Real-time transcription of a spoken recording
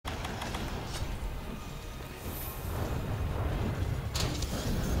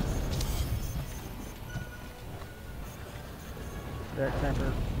that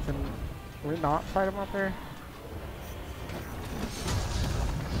camper. Can we not fight him up there?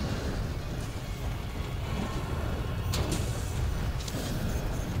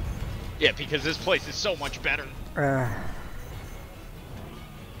 Yeah, because this place is so much better.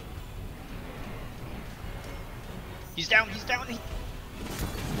 He's down, he's down.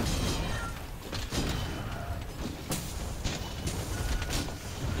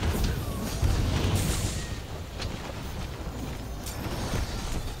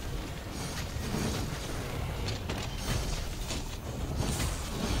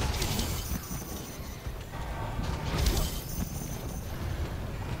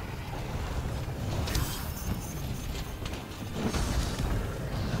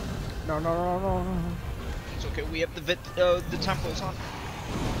 No, no, no, no, no. It's okay, we have the Templars on.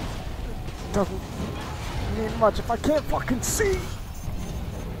 Doesn't mean much if I can't fucking see.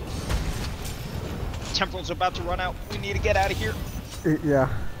 Templars are about to run out. We need to get out of here. Yeah.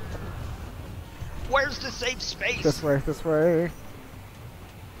 Where's the safe space? This way, this way.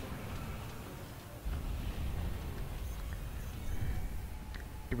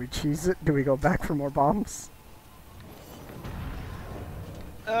 Do we cheese it? Do we go back for more bombs?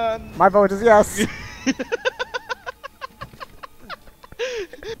 My vote is yes.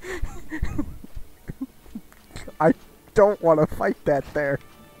 I don't want to fight that there.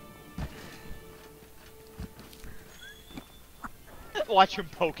 Watch him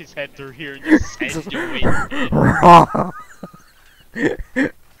poke his head through here and just send you in.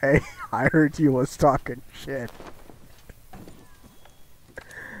 Hey, I heard you was talking shit.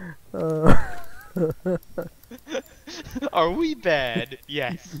 Are we bad?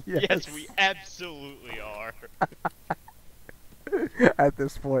 Yes. Yes. Yes, we absolutely are. At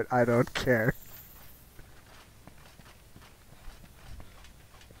this point, I don't care.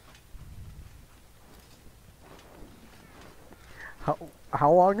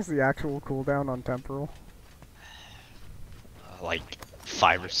 How long is the actual cooldown on temporal? Like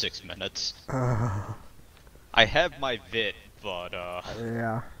 5 or 6 minutes. I have my VIT, but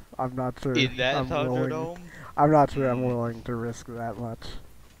yeah, I'm not sure. in that I'm Thunderdome, I'm not sure I'm willing to risk that much.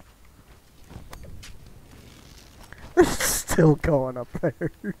 They're still going up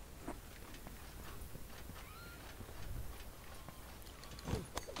there.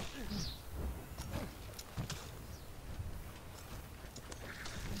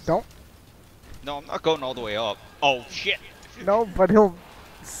 Don't. no, I'm not going all the way up. Oh shit! No, but he'll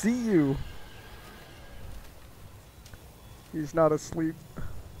see you. He's not asleep.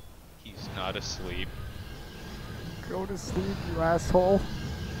 He's not asleep. Go to sleep, you asshole.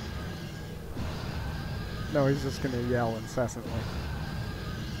 No, he's just gonna yell incessantly.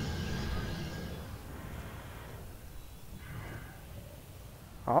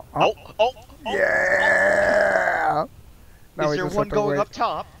 Oh, oh, Oh! yeah! Now Is we there just one have to going wait. up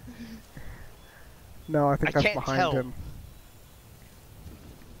top? No, I think I that's can't behind tell. him.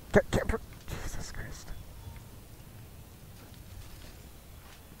 Jesus Christ.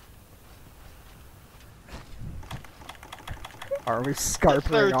 Are we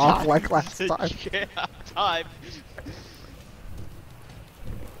scarpering off like last time? Yeah, time.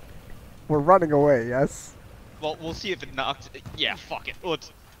 We're running away, yes? Well, we'll see if it knocks. Yeah, fuck it.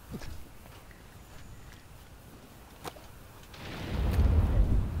 Let's.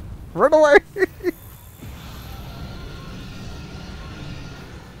 Run away!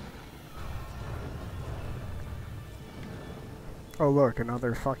 Oh look,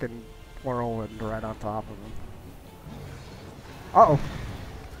 another fucking whirlwind right on top of him. Uh-oh.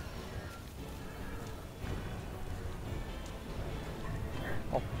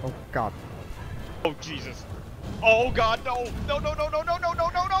 Oh god. Oh Jesus. Oh god, no! No, no, no, no, no, no, no,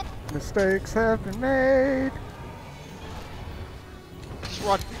 no, no! Mistakes have been made. Just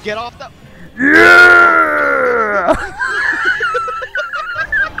run. Get off the. Yeah!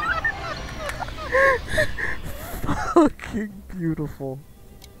 Fucking beautiful.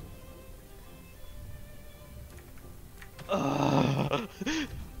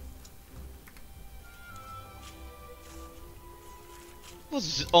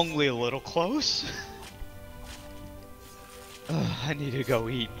 Was only a little close. I need to go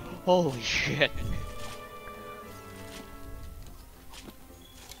eat. Holy shit.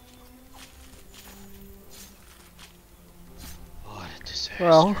 What a disaster.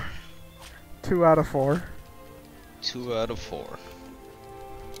 Well, 2 out of 4. 2 out of 4.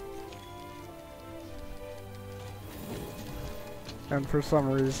 And for some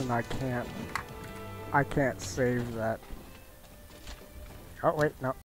reason I can't save that. Oh wait, no,